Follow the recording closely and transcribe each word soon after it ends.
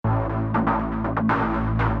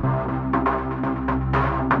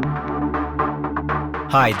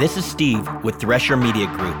Hi, this is Steve with Thresher Media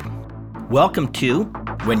Group. Welcome to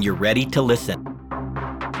When You're Ready to Listen.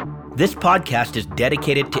 This podcast is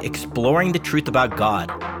dedicated to exploring the truth about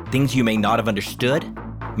God, things you may not have understood,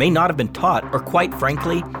 may not have been taught, or quite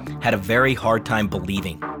frankly, had a very hard time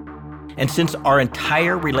believing. And since our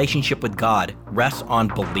entire relationship with God rests on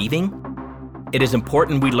believing, it is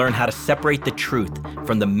important we learn how to separate the truth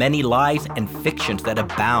from the many lies and fictions that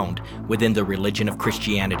abound within the religion of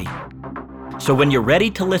Christianity. So when you're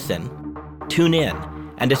ready to listen, tune in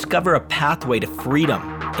and discover a pathway to freedom,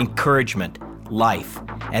 encouragement, life,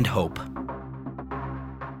 and hope.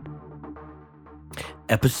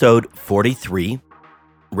 Episode 43,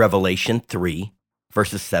 Revelation 3,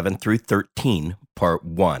 verses 7 through 13, Part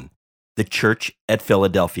 1, The Church at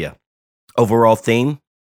Philadelphia. Overall theme,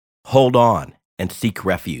 Hold on and seek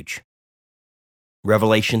refuge.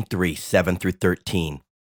 Revelation 3, 7 through 13.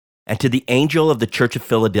 And to the angel of the church of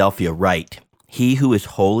Philadelphia write, He who is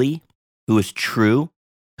holy, who is true,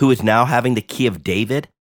 who is now having the key of David,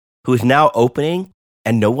 who is now opening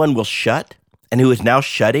and no one will shut, and who is now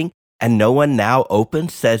shutting and no one now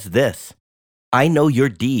opens, says this, I know your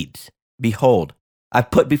deeds. Behold, I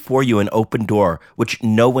put before you an open door which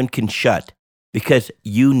no one can shut, because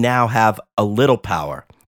you now have a little power,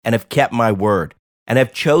 and have kept my word, and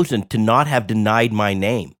have chosen to not have denied my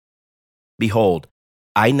name. Behold,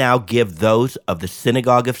 I now give those of the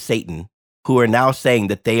synagogue of Satan, who are now saying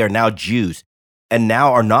that they are now Jews, and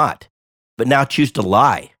now are not, but now choose to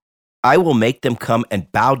lie. I will make them come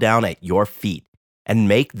and bow down at your feet, and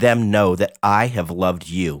make them know that I have loved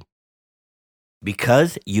you.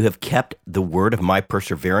 Because you have kept the word of my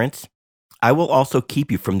perseverance, I will also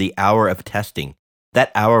keep you from the hour of testing,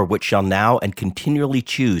 that hour which shall now and continually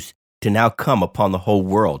choose to now come upon the whole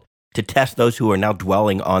world, to test those who are now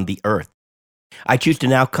dwelling on the earth. I choose to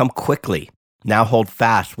now come quickly, now hold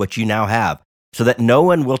fast what you now have, so that no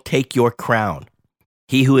one will take your crown.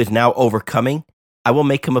 He who is now overcoming, I will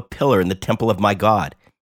make him a pillar in the temple of my God,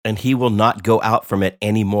 and he will not go out from it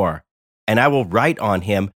any more. And I will write on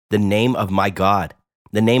him the name of my God,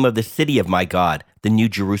 the name of the city of my God, the New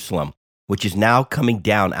Jerusalem, which is now coming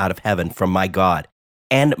down out of heaven from my God,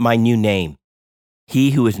 and my new name.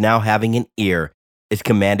 He who is now having an ear is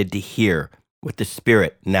commanded to hear what the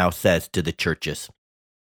Spirit now says to the churches.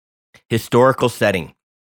 Historical setting.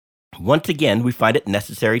 Once again, we find it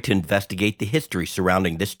necessary to investigate the history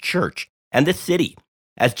surrounding this church and this city,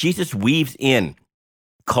 as Jesus weaves in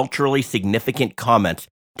culturally significant comments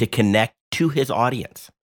to connect to his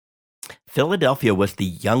audience. Philadelphia was the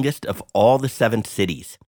youngest of all the 7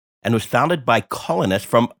 cities and was founded by colonists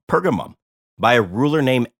from Pergamum by a ruler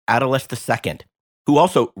named Attalus II, who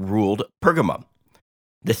also ruled Pergamum.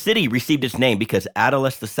 The city received its name because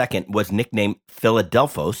Attalus II was nicknamed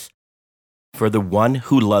Philadelphos, for the one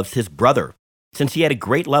who loves his brother, since he had a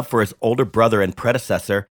great love for his older brother and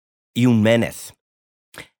predecessor, Eumenes.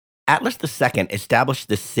 Attalus II established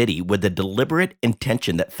the city with the deliberate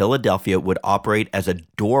intention that Philadelphia would operate as a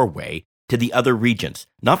doorway to the other regions,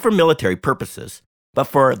 not for military purposes, but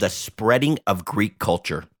for the spreading of Greek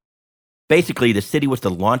culture. Basically, the city was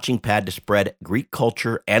the launching pad to spread Greek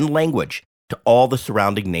culture and language to all the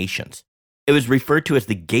surrounding nations. It was referred to as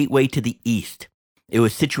the gateway to the east. It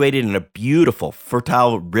was situated in a beautiful,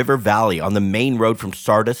 fertile river valley on the main road from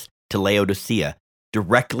Sardis to Laodicea,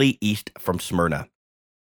 directly east from Smyrna.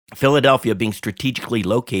 Philadelphia, being strategically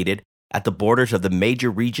located at the borders of the major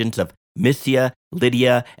regions of Mysia,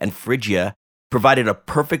 Lydia, and Phrygia, provided a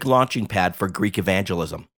perfect launching pad for Greek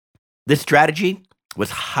evangelism. This strategy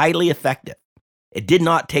was highly effective. It did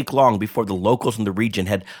not take long before the locals in the region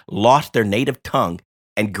had lost their native tongue,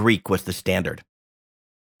 and Greek was the standard.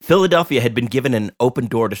 Philadelphia had been given an open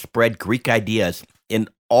door to spread Greek ideas in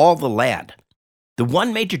all the land. The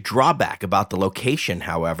one major drawback about the location,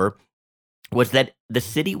 however, was that the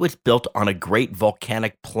city was built on a great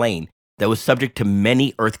volcanic plain that was subject to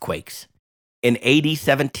many earthquakes. In AD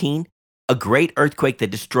 17, a great earthquake that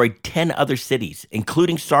destroyed 10 other cities,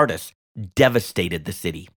 including Sardis, devastated the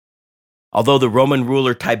city. Although the Roman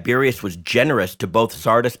ruler Tiberius was generous to both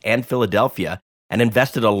Sardis and Philadelphia and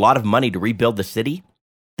invested a lot of money to rebuild the city,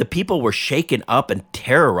 the people were shaken up and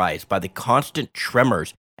terrorized by the constant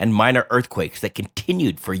tremors and minor earthquakes that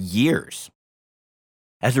continued for years.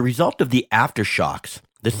 As a result of the aftershocks,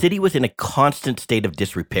 the city was in a constant state of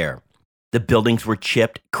disrepair. The buildings were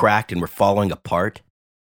chipped, cracked, and were falling apart.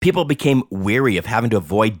 People became weary of having to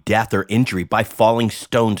avoid death or injury by falling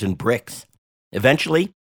stones and bricks.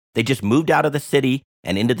 Eventually, they just moved out of the city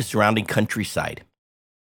and into the surrounding countryside.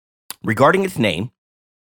 Regarding its name,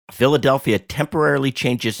 Philadelphia temporarily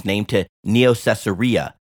changed its name to Neo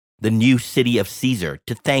Caesarea, the new city of Caesar,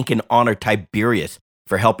 to thank and honor Tiberius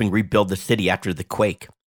for helping rebuild the city after the quake.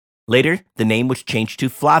 Later, the name was changed to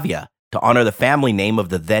Flavia to honor the family name of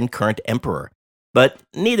the then current emperor. But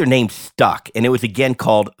neither name stuck, and it was again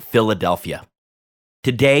called Philadelphia.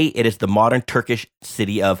 Today, it is the modern Turkish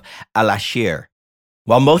city of Alaşehir.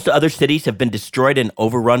 While most other cities have been destroyed and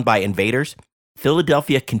overrun by invaders,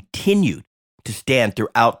 Philadelphia continued to stand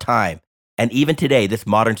throughout time, and even today, this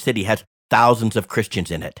modern city has thousands of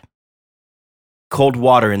Christians in it. Cold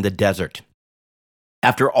water in the desert.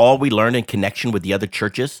 After all we learned in connection with the other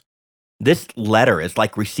churches, this letter is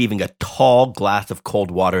like receiving a tall glass of cold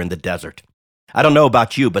water in the desert. I don't know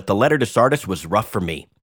about you, but the letter to Sardis was rough for me.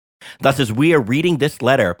 Thus, as we are reading this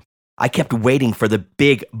letter, I kept waiting for the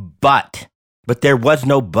big but there was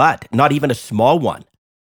no but, not even a small one.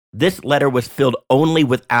 This letter was filled only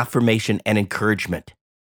with affirmation and encouragement.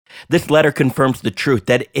 This letter confirms the truth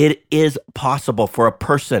that it is possible for a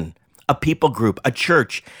person, a people group, a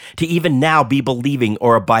church, to even now be believing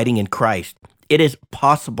or abiding in Christ. It is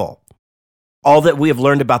possible. All that we have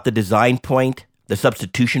learned about the design point, the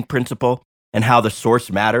substitution principle, and how the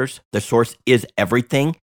source matters, the source is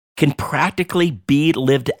everything, can practically be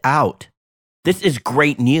lived out. This is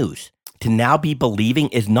great news. To now be believing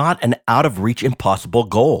is not an out-of-reach impossible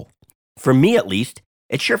goal. For me, at least,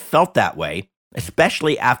 it sure felt that way,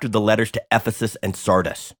 especially after the letters to Ephesus and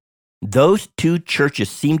Sardis. Those two churches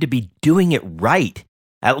seem to be doing it right,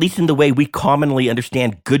 at least in the way we commonly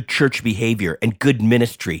understand good church behavior and good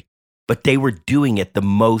ministry, but they were doing it the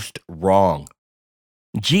most wrong.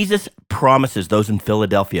 Jesus promises those in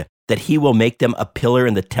Philadelphia that he will make them a pillar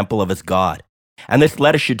in the temple of his God. And this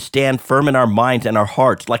letter should stand firm in our minds and our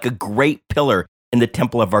hearts like a great pillar in the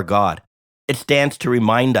temple of our God. It stands to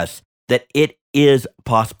remind us that it is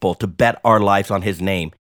possible to bet our lives on his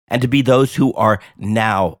name and to be those who are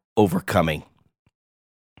now overcoming.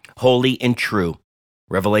 Holy and true,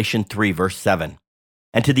 Revelation 3, verse 7.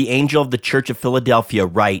 And to the angel of the church of Philadelphia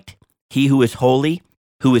write, he who is holy,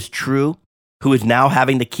 who is true, who is now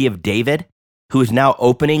having the key of David, who is now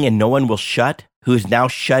opening and no one will shut, who is now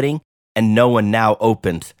shutting and no one now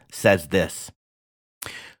opens, says this.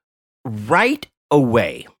 Right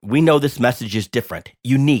away, we know this message is different,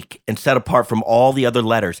 unique, and set apart from all the other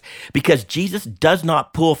letters because Jesus does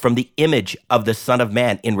not pull from the image of the Son of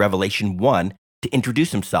Man in Revelation 1 to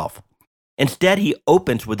introduce himself. Instead, he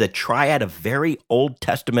opens with a triad of very Old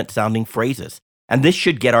Testament sounding phrases, and this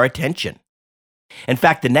should get our attention. In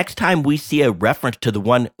fact, the next time we see a reference to the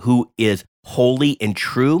one who is holy and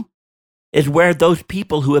true is where those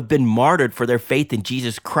people who have been martyred for their faith in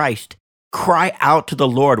Jesus Christ cry out to the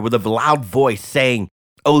Lord with a loud voice saying,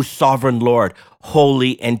 O sovereign Lord,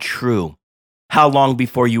 holy and true, how long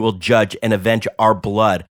before you will judge and avenge our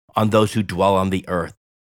blood on those who dwell on the earth?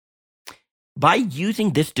 By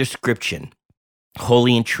using this description,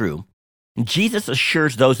 holy and true, Jesus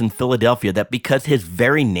assures those in Philadelphia that because his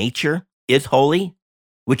very nature is holy,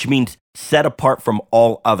 which means set apart from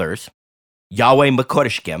all others, Yahweh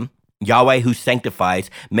Mekodeshkim, Yahweh who sanctifies,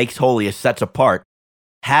 makes holy, is sets apart,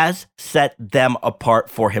 has set them apart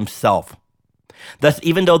for himself. Thus,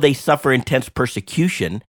 even though they suffer intense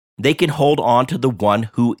persecution, they can hold on to the one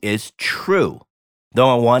who is true,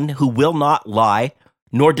 the one who will not lie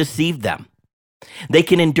nor deceive them. They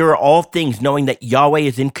can endure all things knowing that Yahweh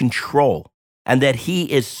is in control and that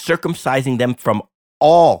he is circumcising them from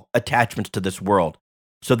all attachments to this world,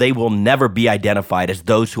 so they will never be identified as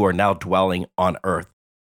those who are now dwelling on earth.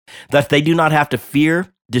 Thus, they do not have to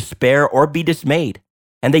fear, despair, or be dismayed,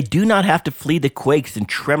 and they do not have to flee the quakes and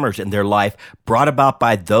tremors in their life brought about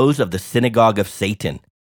by those of the synagogue of Satan,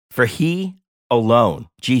 for he alone,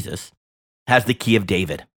 Jesus, has the key of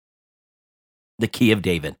David. The key of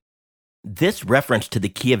David. This reference to the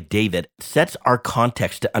key of David sets our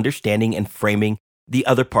context to understanding and framing the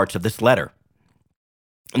other parts of this letter.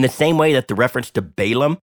 In the same way that the reference to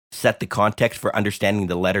Balaam set the context for understanding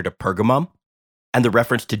the letter to Pergamum, and the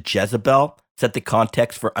reference to Jezebel set the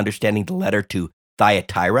context for understanding the letter to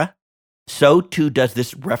Thyatira, so too does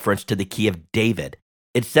this reference to the key of David.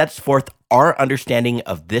 It sets forth our understanding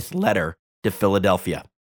of this letter to Philadelphia.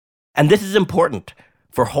 And this is important,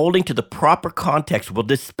 for holding to the proper context will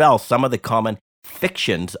dispel some of the common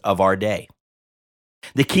fictions of our day.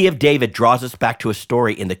 The key of David draws us back to a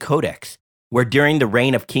story in the Codex, where during the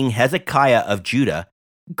reign of King Hezekiah of Judah,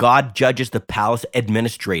 God judges the palace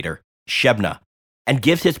administrator, Shebna, and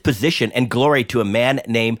gives his position and glory to a man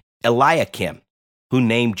named Eliakim, whose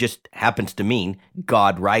name just happens to mean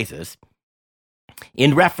God rises.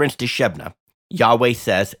 In reference to Shebna, Yahweh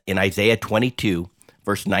says in Isaiah 22,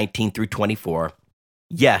 verse 19 through 24,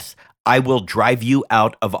 Yes, I will drive you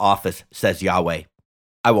out of office, says Yahweh.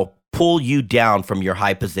 I will pull you down from your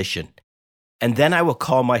high position. And then I will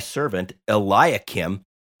call my servant Eliakim,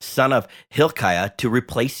 son of Hilkiah, to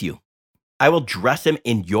replace you. I will dress him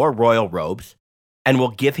in your royal robes and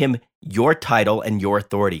will give him your title and your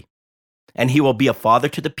authority. And he will be a father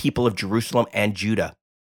to the people of Jerusalem and Judah.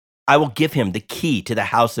 I will give him the key to the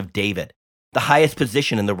house of David, the highest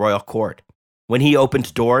position in the royal court. When he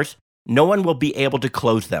opens doors, no one will be able to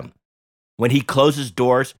close them. When he closes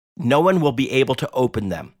doors, no one will be able to open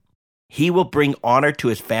them. He will bring honor to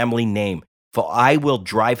his family name, for I will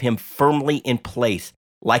drive him firmly in place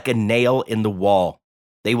like a nail in the wall.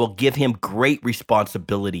 They will give him great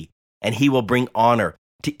responsibility, and he will bring honor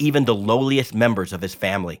to even the lowliest members of his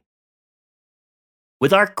family.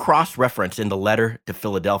 With our cross-reference in the letter to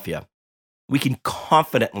Philadelphia, we can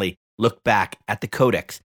confidently look back at the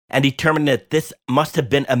Codex and determine that this must have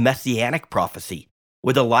been a messianic prophecy,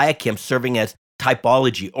 with Eliakim serving as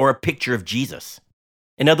typology or a picture of Jesus.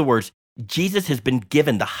 In other words, Jesus has been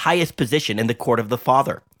given the highest position in the court of the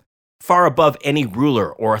Father, far above any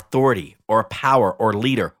ruler or authority or power or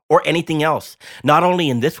leader or anything else, not only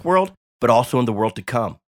in this world, but also in the world to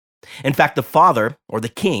come. In fact, the Father, or the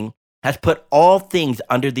King, has put all things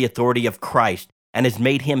under the authority of Christ and has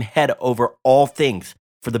made him head over all things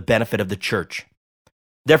for the benefit of the church.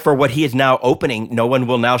 Therefore, what he is now opening, no one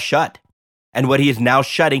will now shut. And what he is now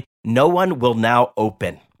shutting, no one will now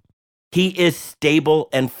open. He is stable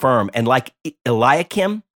and firm. And like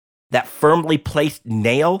Eliakim, that firmly placed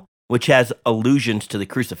nail, which has allusions to the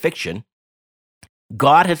crucifixion,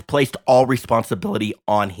 God has placed all responsibility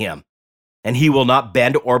on him, and he will not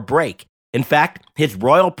bend or break. In fact, his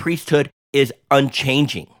royal priesthood is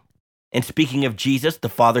unchanging. And speaking of Jesus, the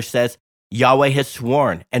Father says, Yahweh has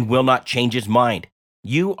sworn and will not change his mind.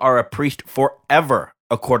 You are a priest forever,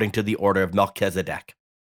 according to the order of Melchizedek.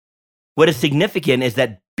 What is significant is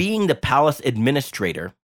that being the palace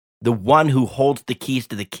administrator, the one who holds the keys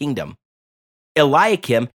to the kingdom,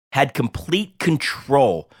 Eliakim had complete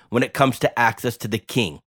control when it comes to access to the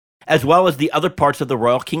king, as well as the other parts of the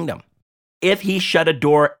royal kingdom. If he shut a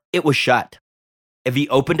door, it was shut. If he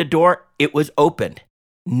opened a door, it was opened.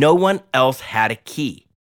 No one else had a key.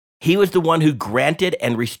 He was the one who granted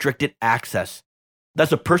and restricted access.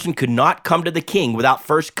 Thus, a person could not come to the king without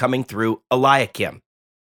first coming through Eliakim.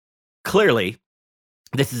 Clearly,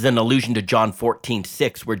 this is an allusion to John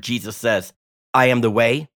 14:6, where Jesus says, I am the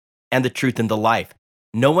way and the truth and the life.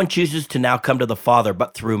 No one chooses to now come to the Father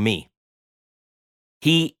but through me.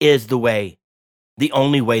 He is the way, the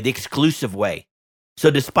only way, the exclusive way. So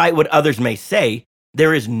despite what others may say,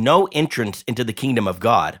 there is no entrance into the kingdom of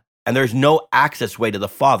God, and there's no access way to the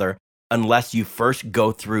Father unless you first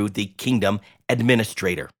go through the kingdom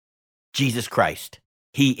administrator, Jesus Christ.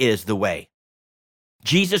 He is the way.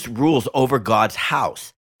 Jesus rules over God's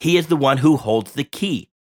house. He is the one who holds the key.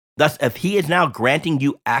 Thus, if he is now granting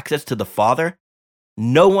you access to the Father,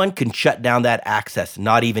 no one can shut down that access,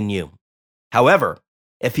 not even you. However,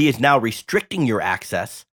 if he is now restricting your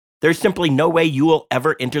access, there's simply no way you will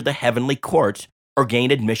ever enter the heavenly courts or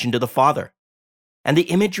gain admission to the Father. And the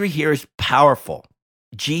imagery here is powerful.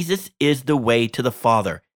 Jesus is the way to the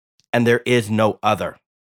Father, and there is no other.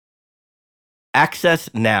 Access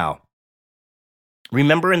now.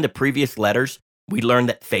 Remember in the previous letters, we learned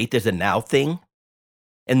that faith is a now thing?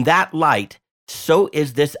 In that light, so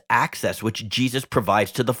is this access which Jesus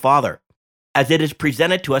provides to the Father, as it is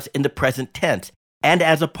presented to us in the present tense and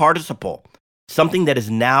as a participle, something that is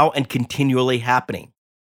now and continually happening.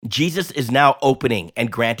 Jesus is now opening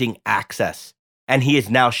and granting access, and he is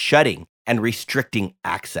now shutting and restricting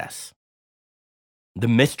access. The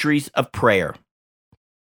mysteries of prayer.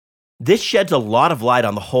 This sheds a lot of light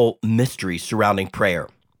on the whole mystery surrounding prayer.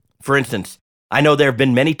 For instance, I know there have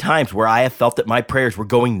been many times where I have felt that my prayers were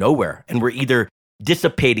going nowhere and were either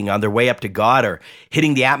dissipating on their way up to God or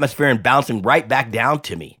hitting the atmosphere and bouncing right back down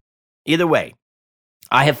to me. Either way,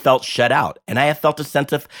 I have felt shut out, and I have felt a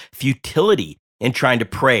sense of futility in trying to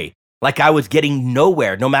pray, like I was getting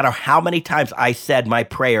nowhere no matter how many times I said my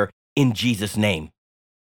prayer in Jesus' name.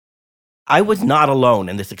 I was not alone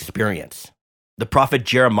in this experience. The prophet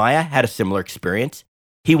Jeremiah had a similar experience.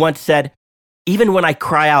 He once said, even when I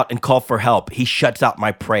cry out and call for help, he shuts out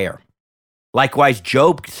my prayer. Likewise,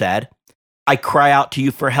 Job said, I cry out to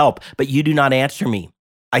you for help, but you do not answer me.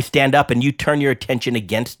 I stand up and you turn your attention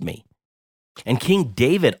against me. And King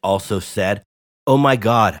David also said, oh my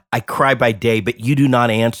God, I cry by day, but you do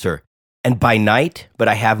not answer, and by night, but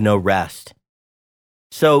I have no rest.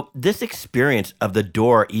 So this experience of the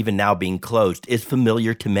door even now being closed is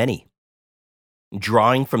familiar to many.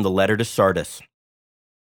 Drawing from the letter to Sardis.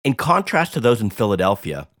 In contrast to those in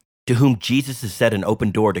Philadelphia, to whom Jesus has set an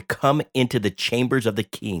open door to come into the chambers of the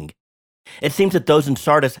king, It seems that those in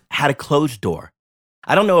Sardis had a closed door.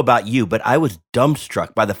 I don't know about you, but I was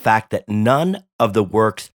dumbstruck by the fact that none of the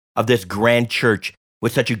works of this grand church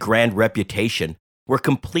with such a grand reputation were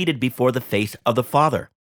completed before the face of the Father.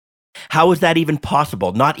 How is that even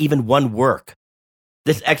possible? Not even one work.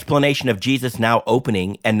 This explanation of Jesus now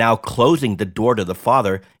opening and now closing the door to the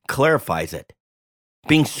Father clarifies it.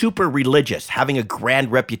 Being super religious, having a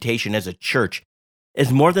grand reputation as a church,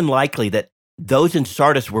 is more than likely that those in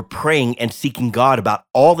Sardis were praying and seeking God about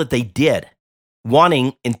all that they did,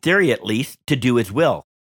 wanting, in theory at least, to do His will.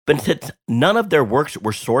 But since none of their works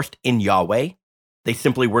were sourced in Yahweh, they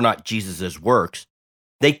simply were not Jesus' works,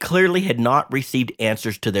 they clearly had not received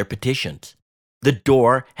answers to their petitions. The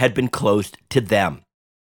door had been closed to them.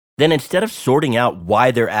 Then instead of sorting out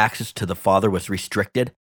why their access to the Father was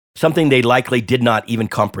restricted, something they likely did not even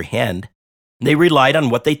comprehend, they relied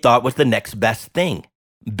on what they thought was the next best thing: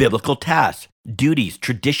 biblical tasks, duties,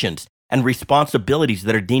 traditions, and responsibilities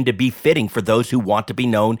that are deemed to be fitting for those who want to be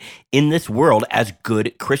known in this world as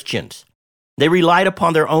good Christians. They relied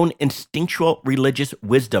upon their own instinctual religious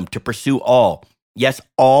wisdom to pursue all, yes,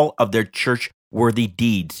 all of their church-worthy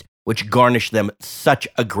deeds, which garnished them such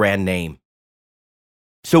a grand name.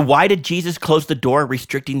 So why did Jesus close the door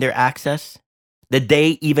restricting their access? Did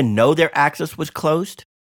they even know their access was closed?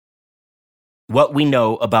 What we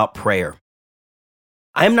know about prayer.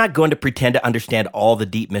 I am not going to pretend to understand all the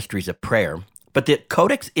deep mysteries of prayer, but the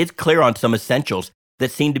Codex is clear on some essentials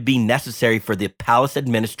that seem to be necessary for the palace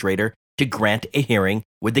administrator to grant a hearing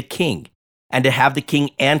with the king, and to have the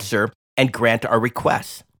king answer and grant our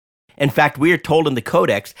requests. In fact, we are told in the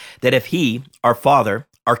Codex that if he, our Father,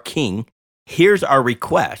 our King, hears our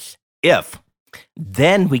requests,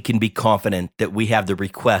 then we can be confident that we have the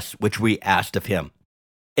requests which we asked of him.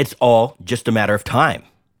 It's all just a matter of time.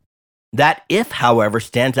 That if, however,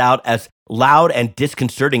 stands out as loud and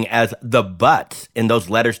disconcerting as the buts in those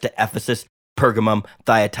letters to Ephesus, Pergamum,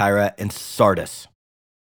 Thyatira, and Sardis.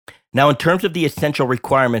 Now, in terms of the essential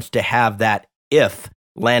requirements to have that if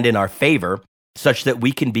land in our favor, such that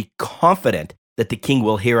we can be confident that the king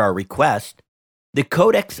will hear our request, the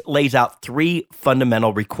Codex lays out three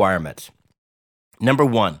fundamental requirements. Number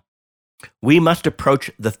one, we must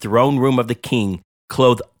approach the throne room of the king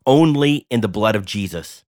clothed only in the blood of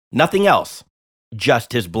Jesus. Nothing else,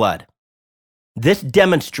 just his blood. This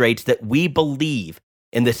demonstrates that we believe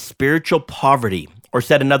in the spiritual poverty, or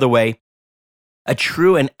said another way, a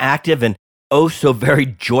true and active and oh so very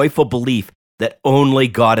joyful belief that only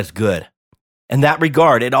God is good. In that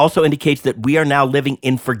regard, it also indicates that we are now living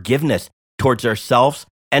in forgiveness towards ourselves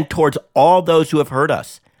and towards all those who have hurt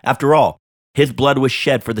us. After all, his blood was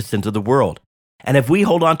shed for the sins of the world. And if we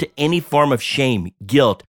hold on to any form of shame,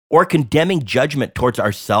 guilt, or condemning judgment towards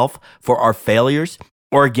ourselves for our failures,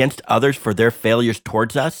 or against others for their failures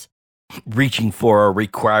towards us, reaching for or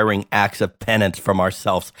requiring acts of penance from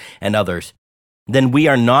ourselves and others, then we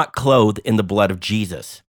are not clothed in the blood of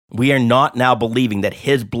Jesus. We are not now believing that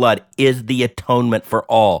his blood is the atonement for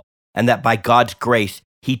all, and that by God's grace,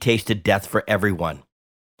 he tasted death for everyone.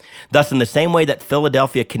 Thus, in the same way that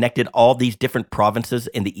Philadelphia connected all these different provinces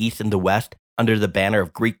in the East and the West under the banner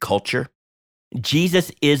of Greek culture,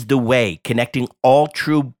 Jesus is the way connecting all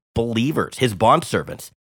true believers, his bondservants,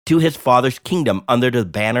 to his Father's kingdom under the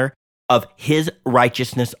banner of his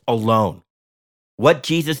righteousness alone. What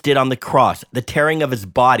Jesus did on the cross, the tearing of his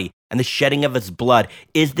body and the shedding of his blood,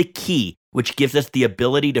 is the key which gives us the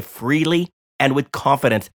ability to freely and with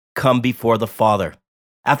confidence come before the Father.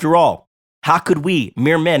 After all, how could we,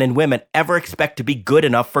 mere men and women, ever expect to be good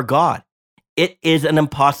enough for God? It is an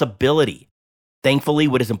impossibility. Thankfully,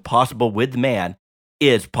 what is impossible with man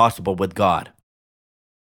is possible with God.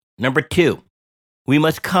 Number two, we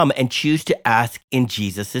must come and choose to ask in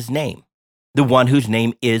Jesus' name, the one whose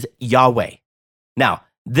name is Yahweh. Now,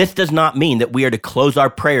 this does not mean that we are to close our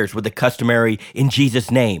prayers with the customary in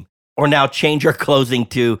Jesus' name, or now change our closing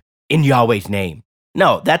to in Yahweh's name.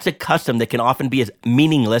 No, that's a custom that can often be as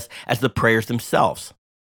meaningless as the prayers themselves.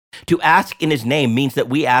 To ask in his name means that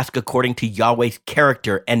we ask according to Yahweh's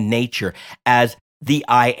character and nature as the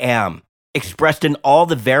I am, expressed in all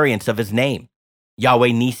the variants of his name.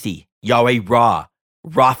 Yahweh Nisi, Yahweh Ra,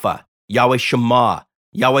 Rapha, Yahweh Shema,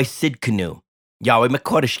 Yahweh Sidkenu, Yahweh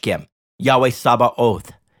Mekodeshkem, Yahweh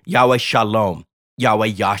Sabaoth, Yahweh Shalom, Yahweh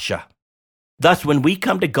Yasha. Thus, when we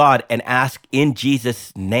come to God and ask in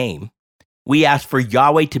Jesus' name, we ask for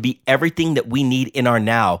Yahweh to be everything that we need in our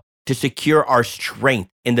now to secure our strength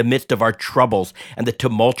in the midst of our troubles and the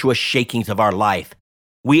tumultuous shakings of our life.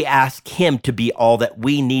 We ask him to be all that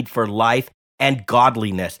we need for life and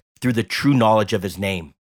godliness through the true knowledge of his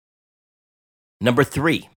name. Number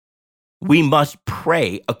three, we must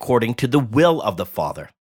pray according to the will of the Father.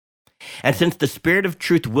 And since the Spirit of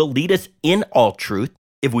truth will lead us in all truth,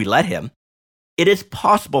 if we let him, it is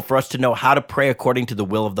possible for us to know how to pray according to the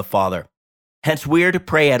will of the Father. Hence, we are to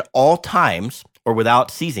pray at all times, or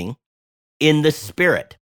without ceasing, in the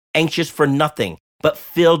Spirit, anxious for nothing, but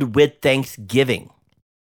filled with thanksgiving.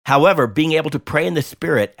 However, being able to pray in the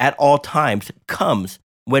Spirit at all times comes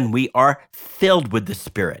when we are filled with the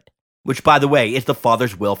Spirit, which, by the way, is the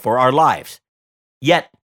Father's will for our lives. Yet,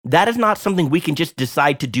 that is not something we can just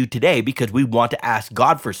decide to do today because we want to ask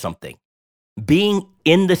God for something. Being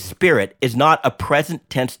in the Spirit is not a present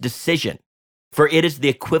tense decision, for it is the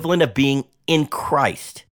equivalent of being in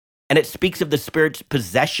Christ, and it speaks of the Spirit's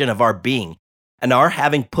possession of our being and our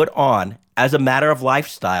having put on, as a matter of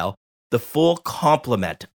lifestyle, the full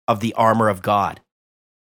complement of the armor of God.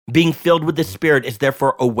 Being filled with the Spirit is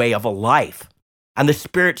therefore a way of a life, and the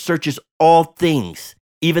Spirit searches all things,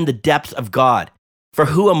 even the depths of God. For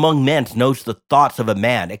who among men knows the thoughts of a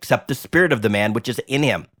man except the spirit of the man which is in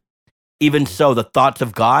him? Even so, the thoughts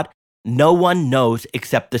of God, no one knows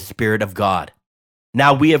except the Spirit of God.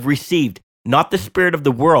 Now we have received not the spirit of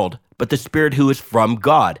the world, but the Spirit who is from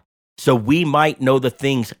God, so we might know the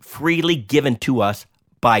things freely given to us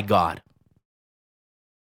by God.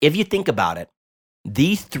 If you think about it,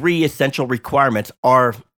 these three essential requirements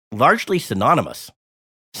are largely synonymous.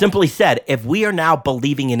 Simply said, if we are now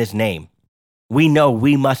believing in his name, we know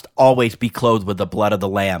we must always be clothed with the blood of the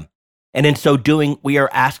Lamb. And in so doing, we are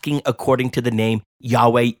asking according to the name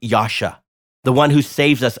Yahweh Yasha, the one who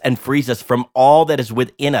saves us and frees us from all that is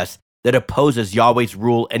within us that opposes Yahweh's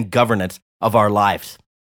rule and governance of our lives.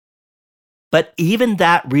 But even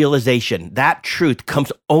that realization, that truth,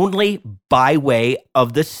 comes only by way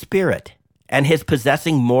of the Spirit and his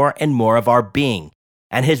possessing more and more of our being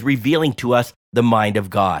and his revealing to us the mind of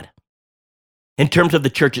God. In terms of the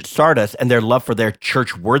church at Sardis and their love for their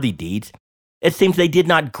church-worthy deeds, it seems they did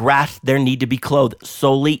not grasp their need to be clothed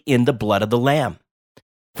solely in the blood of the Lamb.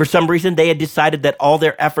 For some reason, they had decided that all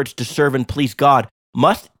their efforts to serve and please God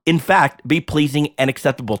must, in fact, be pleasing and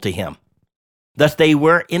acceptable to him. Thus, they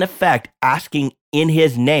were, in effect, asking in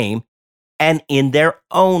his name and in their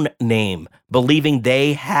own name, believing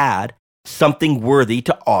they had something worthy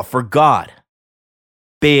to offer God.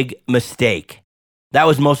 Big mistake. That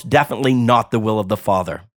was most definitely not the will of the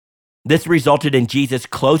Father. This resulted in Jesus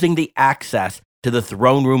closing the access to the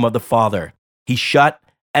throne room of the Father. He shut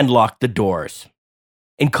and locked the doors.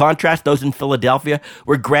 In contrast, those in Philadelphia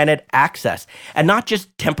were granted access, and not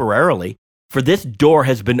just temporarily, for this door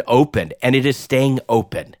has been opened, and it is staying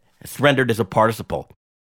open. It's rendered as a participle.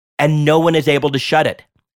 And no one is able to shut it,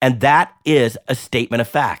 and that is a statement of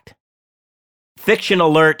fact. Fiction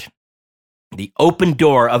alert, the open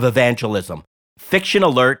door of evangelism. Fiction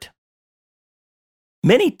alert.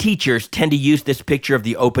 Many teachers tend to use this picture of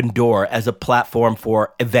the open door as a platform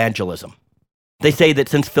for evangelism. They say that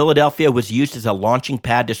since Philadelphia was used as a launching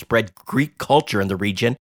pad to spread Greek culture in the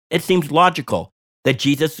region, it seems logical that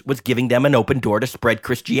Jesus was giving them an open door to spread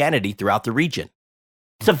Christianity throughout the region.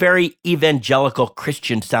 It's a very evangelical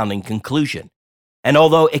Christian-sounding conclusion, and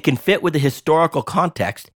although it can fit with the historical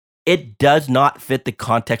context, it does not fit the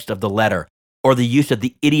context of the letter or the use of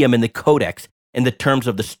the idiom in the Codex in the terms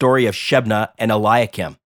of the story of Shebna and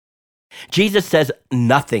Eliakim. Jesus says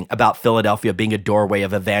nothing about Philadelphia being a doorway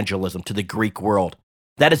of evangelism to the Greek world.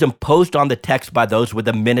 That is imposed on the text by those with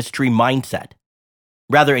a ministry mindset.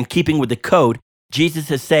 Rather, in keeping with the code,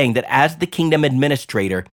 Jesus is saying that as the kingdom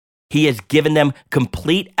administrator, he has given them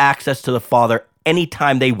complete access to the Father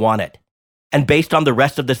anytime they want it. And based on the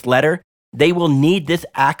rest of this letter, they will need this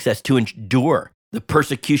access to endure the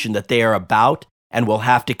persecution that they are about and will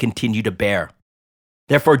have to continue to bear.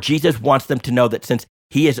 Therefore, Jesus wants them to know that since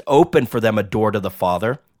he has opened for them a door to the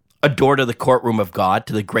Father, a door to the courtroom of God,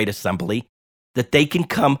 to the great assembly, that they can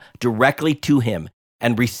come directly to him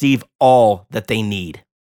and receive all that they need.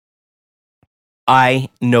 I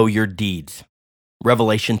know your deeds.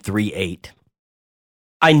 Revelation 3:8.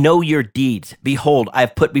 I know your deeds. Behold, I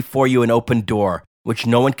have put before you an open door, which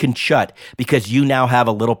no one can shut, because you now have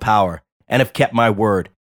a little power, and have kept my word,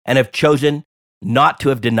 and have chosen not to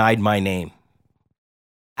have denied my name.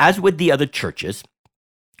 As with the other churches,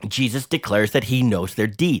 Jesus declares that he knows their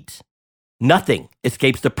deeds. Nothing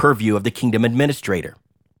escapes the purview of the kingdom administrator.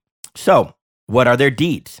 So, what are their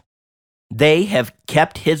deeds? They have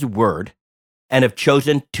kept his word and have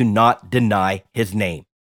chosen to not deny his name,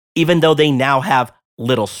 even though they now have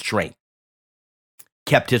little strength.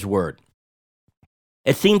 Kept his word.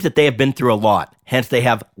 It seems that they have been through a lot, hence they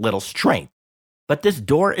have little strength. But this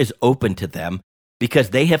door is open to them because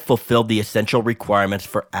they have fulfilled the essential requirements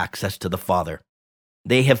for access to the Father.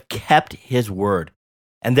 They have kept his word,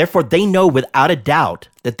 and therefore they know without a doubt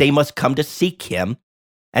that they must come to seek him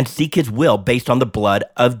and seek his will based on the blood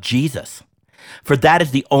of Jesus. For that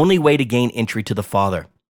is the only way to gain entry to the Father.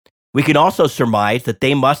 We can also surmise that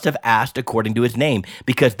they must have asked according to his name,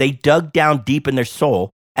 because they dug down deep in their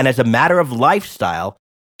soul and as a matter of lifestyle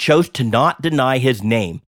chose to not deny his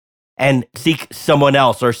name and seek someone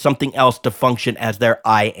else or something else to function as their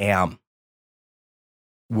I am.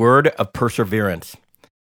 Word of perseverance.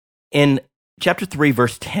 In chapter 3,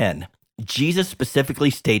 verse 10, Jesus specifically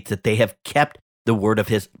states that they have kept the word of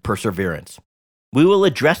his perseverance. We will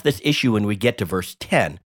address this issue when we get to verse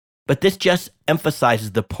 10, but this just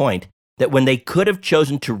emphasizes the point that when they could have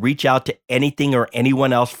chosen to reach out to anything or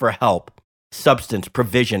anyone else for help, substance,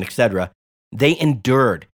 provision, etc., they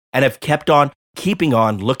endured and have kept on keeping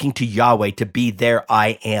on looking to Yahweh to be their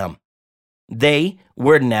I am. They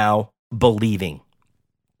were now believing,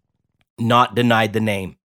 not denied the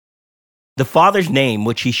name. The Father's name,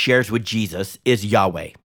 which he shares with Jesus, is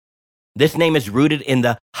Yahweh. This name is rooted in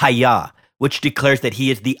the Hayah, which declares that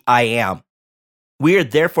he is the I am. We are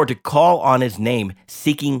therefore to call on his name,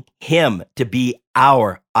 seeking him to be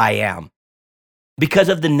our I am. Because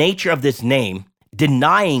of the nature of this name,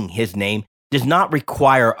 denying his name does not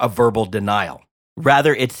require a verbal denial.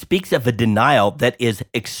 Rather, it speaks of a denial that is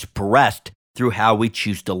expressed through how we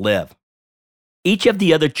choose to live. Each of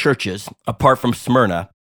the other churches, apart from Smyrna,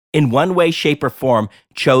 in one way, shape, or form,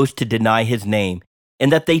 chose to deny his name, in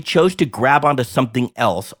that they chose to grab onto something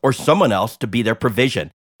else or someone else to be their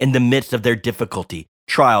provision in the midst of their difficulty,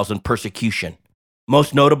 trials, and persecution.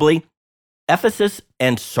 Most notably, Ephesus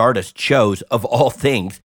and Sardis chose, of all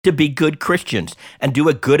things, to be good Christians and do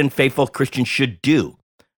what good and faithful Christians should do.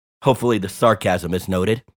 Hopefully the sarcasm is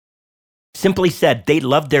noted. Simply said, they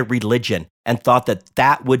loved their religion and thought that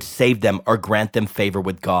that would save them or grant them favor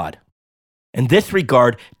with God. In this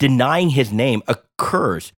regard, denying his name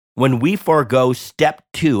occurs when we forego step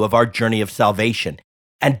 2 of our journey of salvation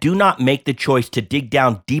and do not make the choice to dig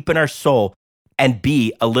down deep in our soul and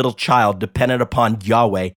be a little child dependent upon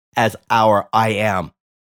Yahweh as our I am,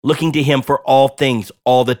 looking to him for all things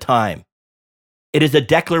all the time. It is a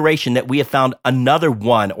declaration that we have found another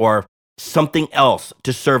one or something else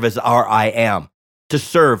to serve as our I am, to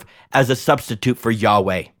serve as a substitute for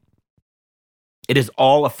Yahweh. It is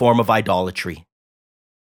all a form of idolatry.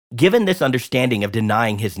 Given this understanding of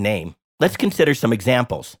denying his name, let's consider some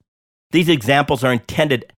examples. These examples are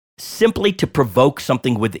intended simply to provoke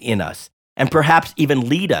something within us and perhaps even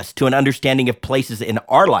lead us to an understanding of places in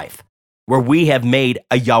our life where we have made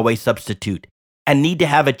a Yahweh substitute and need to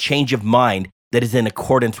have a change of mind that is in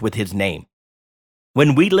accordance with his name.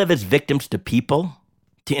 When we live as victims to people,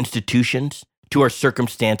 to institutions, to our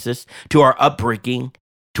circumstances, to our upbringing,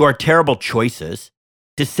 to our terrible choices,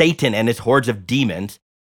 to Satan and his hordes of demons,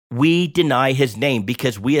 we deny his name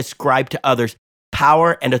because we ascribe to others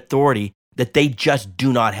power and authority that they just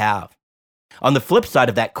do not have. On the flip side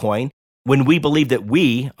of that coin, when we believe that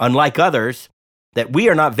we, unlike others, that we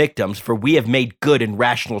are not victims, for we have made good and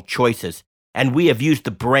rational choices, and we have used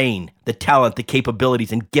the brain, the talent, the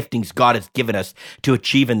capabilities, and giftings God has given us to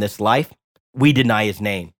achieve in this life, we deny his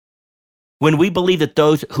name. When we believe that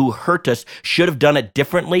those who hurt us should have done it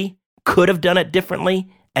differently, could have done it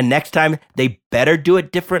differently, and next time they better do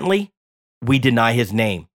it differently, we deny his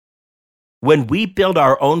name. When we build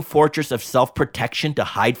our own fortress of self-protection to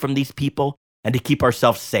hide from these people and to keep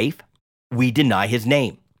ourselves safe, we deny his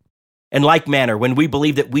name. In like manner, when we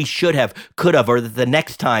believe that we should have, could have, or that the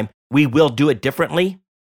next time we will do it differently,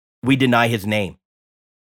 we deny his name.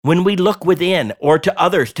 When we look within or to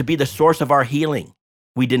others to be the source of our healing,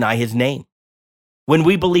 we deny his name. When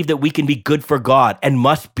we believe that we can be good for God and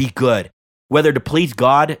must be good, whether to please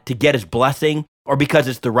God, to get his blessing, or because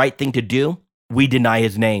it's the right thing to do, we deny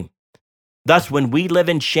his name. Thus, when we live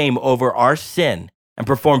in shame over our sin and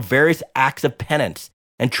perform various acts of penance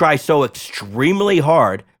and try so extremely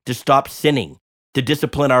hard to stop sinning, to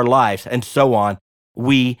discipline our lives, and so on,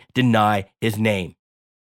 we deny his name.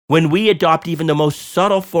 When we adopt even the most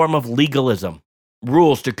subtle form of legalism,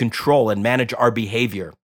 rules to control and manage our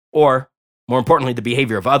behavior, or, more importantly, the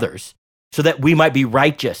behavior of others, so that we might be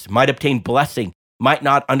righteous, might obtain blessing, might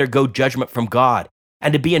not undergo judgment from God,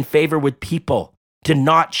 and to be in favor with people, to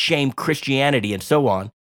not shame Christianity, and so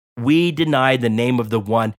on, we deny the name of the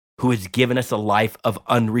one who has given us a life of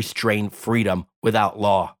unrestrained freedom without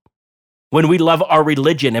law. When we love our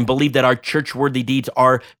religion and believe that our church-worthy deeds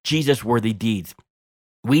are Jesus-worthy deeds,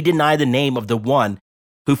 we deny the name of the one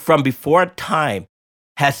who from before time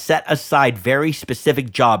has set aside very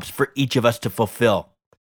specific jobs for each of us to fulfill.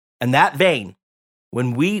 In that vein,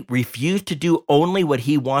 when we refuse to do only what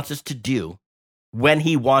he wants us to do, when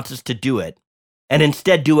he wants us to do it, and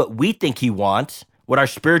instead do what we think he wants, what our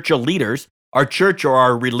spiritual leaders, our church, or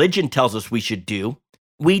our religion tells us we should do,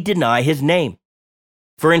 we deny his name.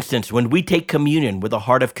 For instance, when we take communion with a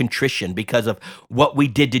heart of contrition because of what we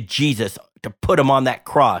did to Jesus to put him on that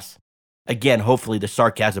cross, again, hopefully the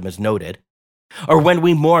sarcasm is noted, or when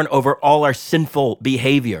we mourn over all our sinful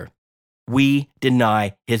behavior, we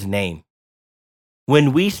deny his name.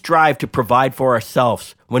 When we strive to provide for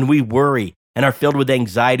ourselves, when we worry and are filled with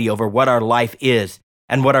anxiety over what our life is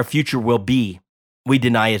and what our future will be, we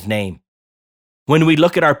deny his name. When we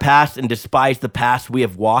look at our past and despise the past we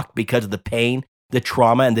have walked because of the pain, the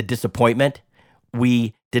trauma, and the disappointment,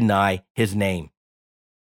 we deny his name.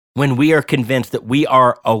 When we are convinced that we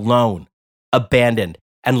are alone, abandoned,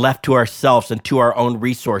 and left to ourselves and to our own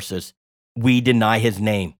resources, we deny his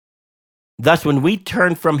name. Thus, when we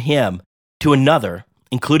turn from him to another,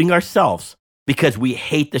 including ourselves, because we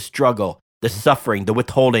hate the struggle, the suffering, the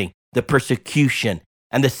withholding, the persecution,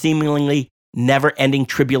 and the seemingly never-ending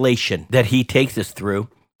tribulation that he takes us through,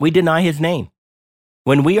 we deny his name.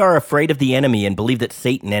 When we are afraid of the enemy and believe that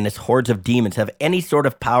Satan and his hordes of demons have any sort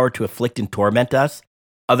of power to afflict and torment us,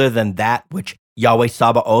 other than that which Yahweh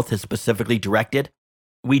Sabaoth has specifically directed,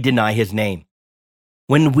 we deny his name.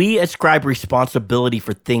 When we ascribe responsibility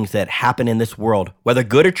for things that happen in this world, whether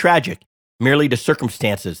good or tragic, merely to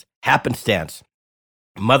circumstances, happenstance,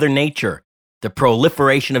 Mother Nature, the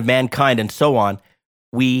proliferation of mankind, and so on,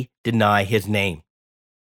 we deny his name.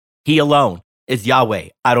 He alone is Yahweh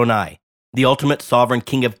Adonai, the ultimate sovereign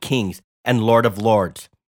King of kings and Lord of lords.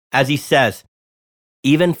 As he says,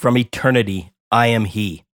 even from eternity I am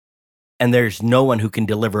he, and there's no one who can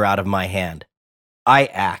deliver out of my hand. I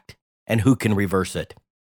act, and who can reverse it?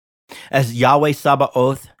 As Yahweh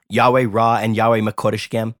Sabaoth, Yahweh Ra, and Yahweh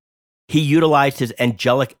Mekodeshkem, he utilized his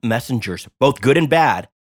angelic messengers, both good and bad,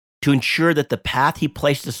 to ensure that the path he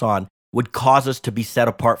placed us on would cause us to be set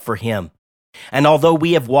apart for him. And although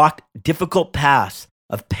we have walked difficult paths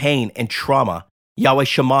of pain and trauma, Yahweh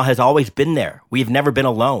Shammah has always been there. We have never been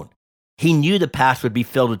alone. He knew the past would be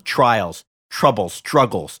filled with trials, troubles,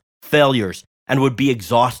 struggles, failures, and would be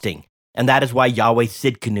exhausting. And that is why Yahweh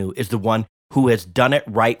Sidkenu is the one who has done it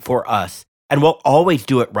right for us and will always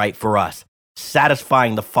do it right for us,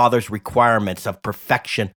 satisfying the Father's requirements of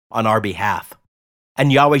perfection on our behalf.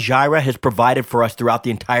 And Yahweh Jireh has provided for us throughout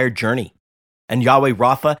the entire journey. And Yahweh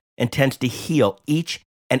Rapha intends to heal each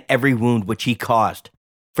and every wound which he caused.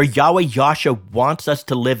 For Yahweh Yasha wants us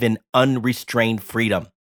to live in unrestrained freedom.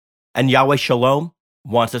 And Yahweh Shalom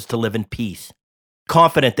wants us to live in peace,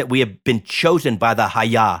 confident that we have been chosen by the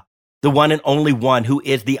Hayah, the one and only one who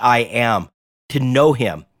is the I Am, to know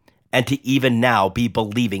him and to even now be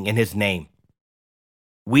believing in his name.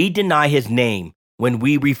 We deny his name when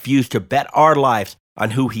we refuse to bet our lives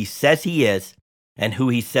on who he says he is and who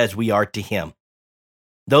he says we are to him.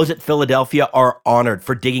 Those at Philadelphia are honored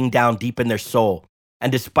for digging down deep in their soul,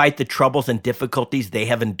 and despite the troubles and difficulties they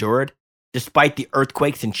have endured, despite the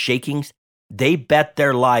earthquakes and shakings, they bet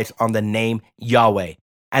their lives on the name Yahweh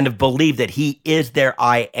and have believed that he is their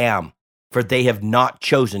I Am, for they have not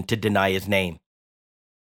chosen to deny his name.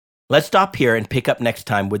 Let's stop here and pick up next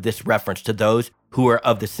time with this reference to those who are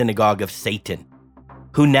of the synagogue of Satan,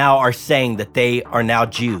 who now are saying that they are now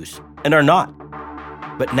Jews and are not,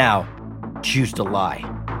 but now choose to lie.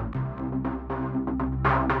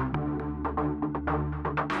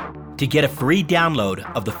 To get a free download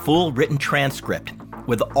of the full written transcript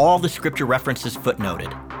with all the scripture references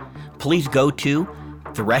footnoted, please go to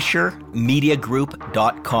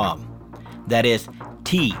threshermediagroup.com. That is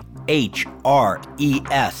THRESHER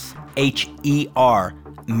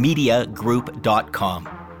mediagroup.com.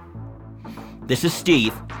 This is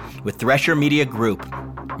Steve with Thresher Media Group.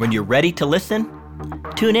 When you're ready to listen,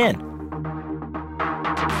 tune in.